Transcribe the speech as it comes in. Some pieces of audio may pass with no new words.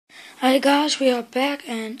Hi guys, we are back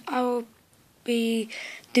and I will be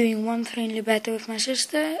doing one friendly battle with my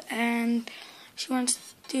sister and she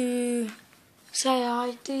wants to say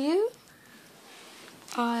hi to you.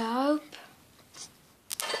 I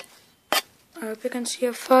hope you can see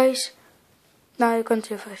her face. Now you can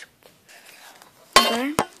see her face.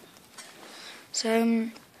 Okay. So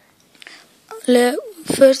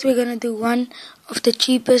first we're gonna do one of the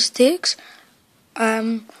cheapest sticks.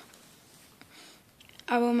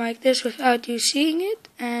 I will make this without you seeing it,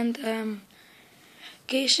 and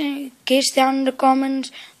guess down in the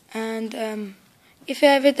comments, and if you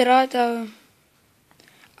have it right, I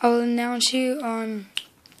will announce you on.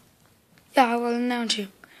 Yeah, I will announce you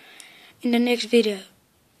in the next video.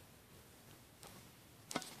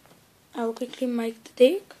 I will quickly make the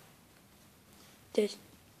deck. This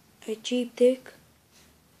a cheap deck.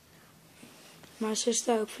 My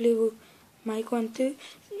sister hopefully will make one too.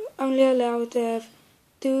 Only allowed to have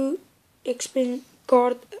 2 expensive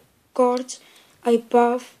cards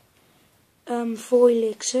above 4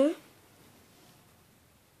 elixir.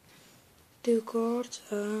 2 cards.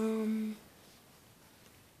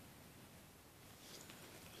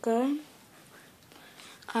 Okay.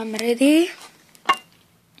 I'm ready.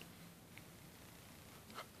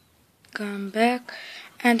 Come back.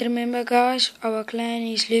 And remember guys, our clan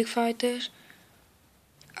is League Fighters.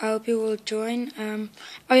 I hope you will join.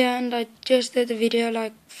 Oh yeah, and I just did a video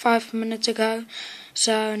like 5 minutes ago,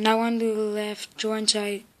 so no one will have joined, so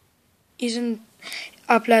it isn't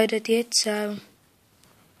uploaded yet, so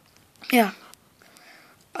yeah.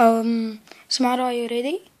 Smart, are you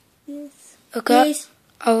ready? Yes. Okay. Yes.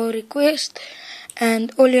 I will request,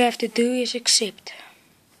 and all you have to do is accept.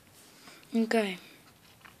 Okay.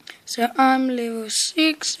 So I'm level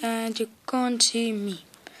 6 and you can't see me.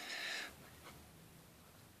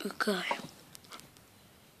 Okay.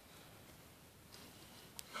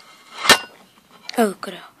 Oh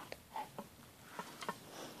crap.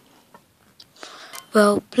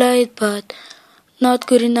 Well played, but not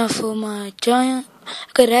good enough for my giant.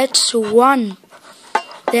 Okay, that's one.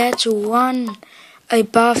 That's one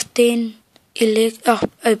above 10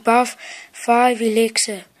 above 5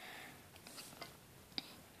 elixir.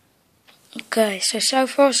 Okay, so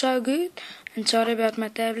far so good. And sorry about my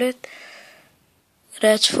tablet.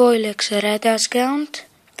 That's 4 elixir. That does count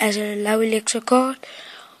as a low elixir card.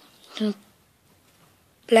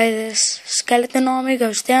 Play this skeleton army,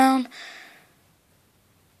 goes down.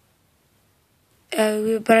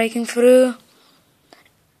 We're breaking through.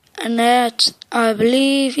 And that, I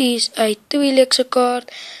believe, is a 2 elixir card.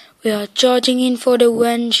 We are charging in for the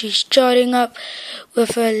win. She's charging up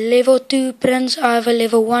with a level 2 prince. I have a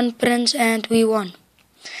level 1 prince and we won.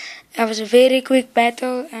 That was a very quick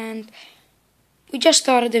battle and we just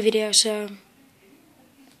started the video, so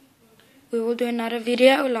we will do another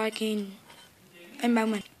video like in a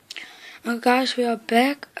moment. Okay guys, we are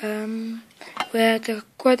back. We had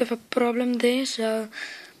quite of a problem there, so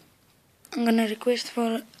I'm gonna request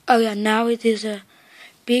for. Oh yeah, now it is a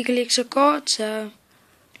big elixir card, so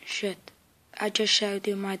shit, I just showed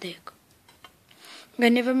you my deck. Okay,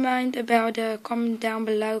 never mind about the comment down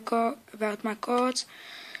below about my cards.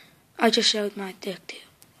 I just showed my deck to you.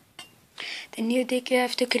 The new deck you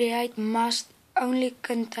have to create must only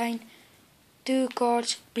contain 2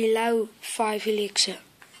 cards below 5 elixir.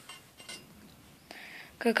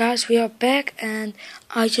 Okay guys, we are back and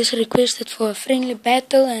I just requested for a friendly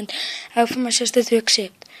battle and hope for my sister to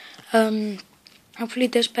accept. Hopefully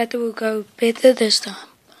this battle will go better this time.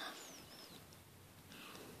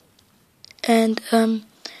 And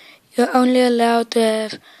you're only allowed to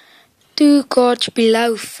have 2 cards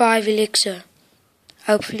below 5 elixir.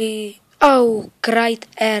 Hopefully, oh, great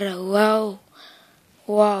arrow,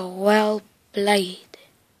 wow, well played.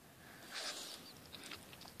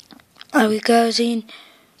 Oh, he goes in.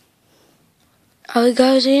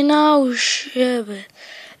 Oh shit,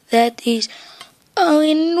 that is, oh,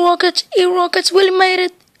 in rockets, Willie made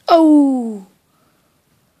it. Oh,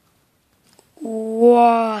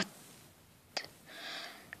 what?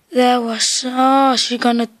 That was, oh, she's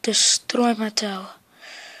gonna destroy my tower.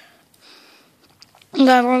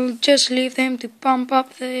 I will just leave them to pump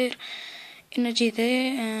up their energy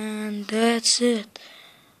there, and that's it.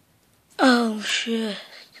 Oh shit.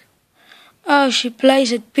 Oh, she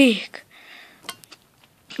plays it big.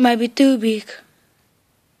 Maybe too big.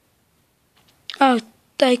 Oh,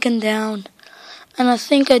 taken down. And I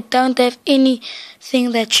think I don't have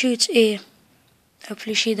anything that shoots air.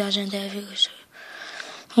 Hopefully she doesn't have it. So.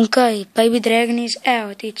 Okay, baby dragon is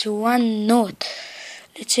out. It's 1-0.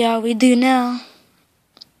 Let's see how we do now.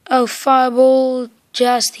 Oh, fireball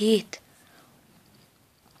just hit.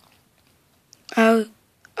 Oh,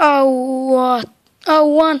 Oh, what? Oh,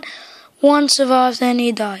 one survived and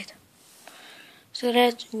he died. So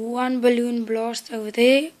that's one balloon blast over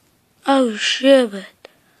there. Oh, shit.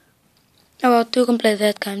 Oh, well, two can play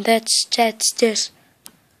that game. That's just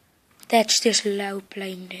low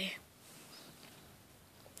playing there.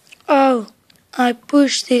 Oh, I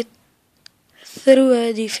pushed it through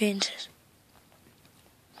her defenses.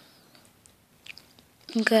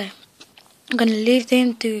 Okay, I'm gonna leave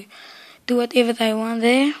them to do whatever they want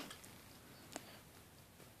there.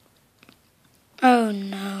 Oh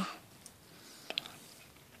no.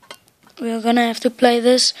 We're gonna have to play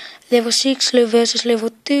this level 6 versus level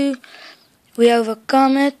 2. We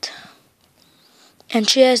overcome it. And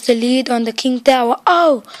she has the lead on the King Tower.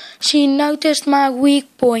 Oh, she noticed my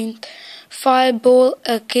weak point. Fireball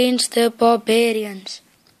against the barbarians.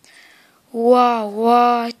 Wow,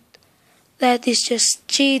 what? That is just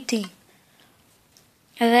cheating.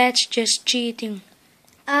 That's just cheating.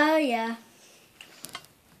 Oh, yeah.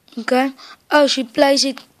 Okay. Oh, she plays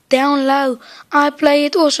it down low. I play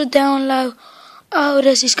it also down low. Oh,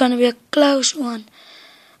 this is gonna be a close one.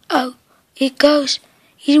 Oh, he goes.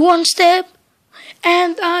 He's one step.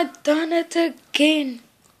 And I've done it again.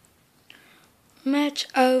 Match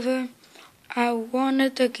over. I won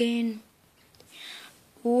it again.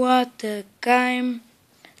 What a game.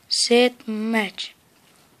 Set match.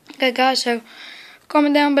 Okay guys, so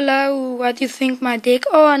comment down below what you think my deck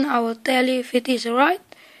on. I will tell you if it is right.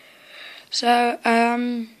 So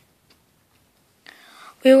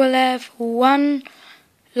we will have one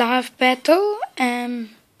live battle.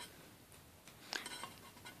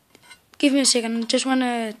 Give me a second, I just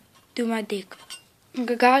wanna do my deck.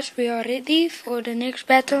 Okay guys, we are ready for the next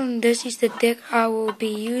battle, and this is the deck I will be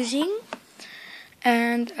using.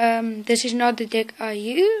 And this is not the deck I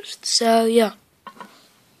used, so yeah.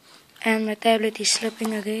 And my tablet is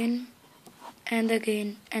slipping again, and there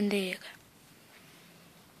you go.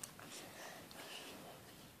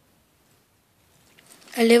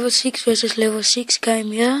 A level 6 versus level 6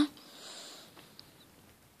 game here.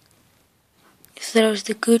 Throws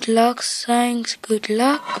the good luck signs, good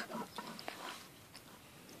luck.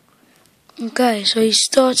 Okay, so he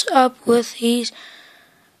starts up with his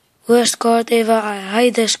worst card ever. I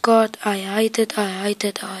hate this card. I hate it.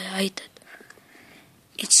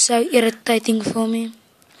 It's so irritating for me.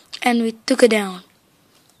 And we took it down.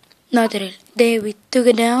 Not really. There we took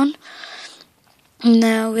it down.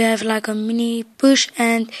 Now we have like a mini push,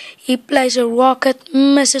 and he plays a rocket,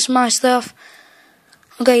 misses my stuff.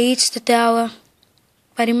 Okay, he hits the tower,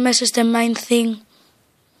 but he misses the main thing.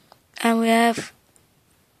 And we have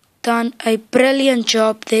done a brilliant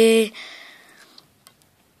job there,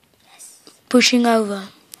 pushing over.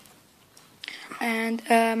 And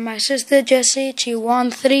my sister just said she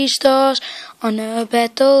won 3 stars on her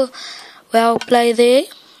battle. Well played there.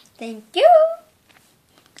 Thank you.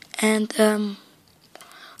 And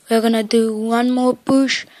we're gonna do one more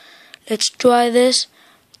push. Let's try this.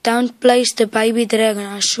 Don't place the baby dragon.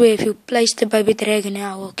 I swear, if you place the baby dragon,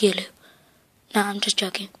 I will kill you. No, I'm just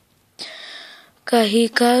joking. Okay, he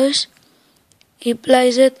goes. He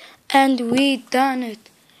plays it, and we done it.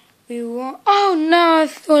 We won. Oh no,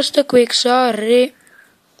 it was too quick. Sorry.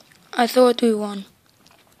 I thought we won.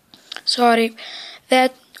 Sorry.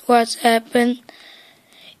 That's what's happened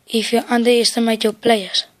if you underestimate your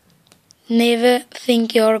players. Never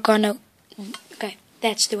think you're gonna. Okay,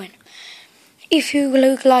 that's the win. If you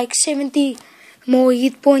look like 70 more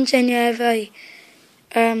hit points and you have a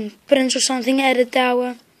prince or something at the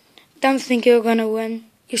tower, don't think you're gonna win.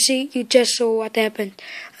 You see, you just saw what happened.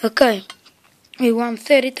 Okay, we won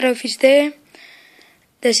 30 trophies there.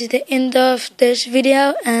 This is the end of this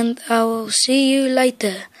video, and I will see you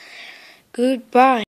later. Goodbye.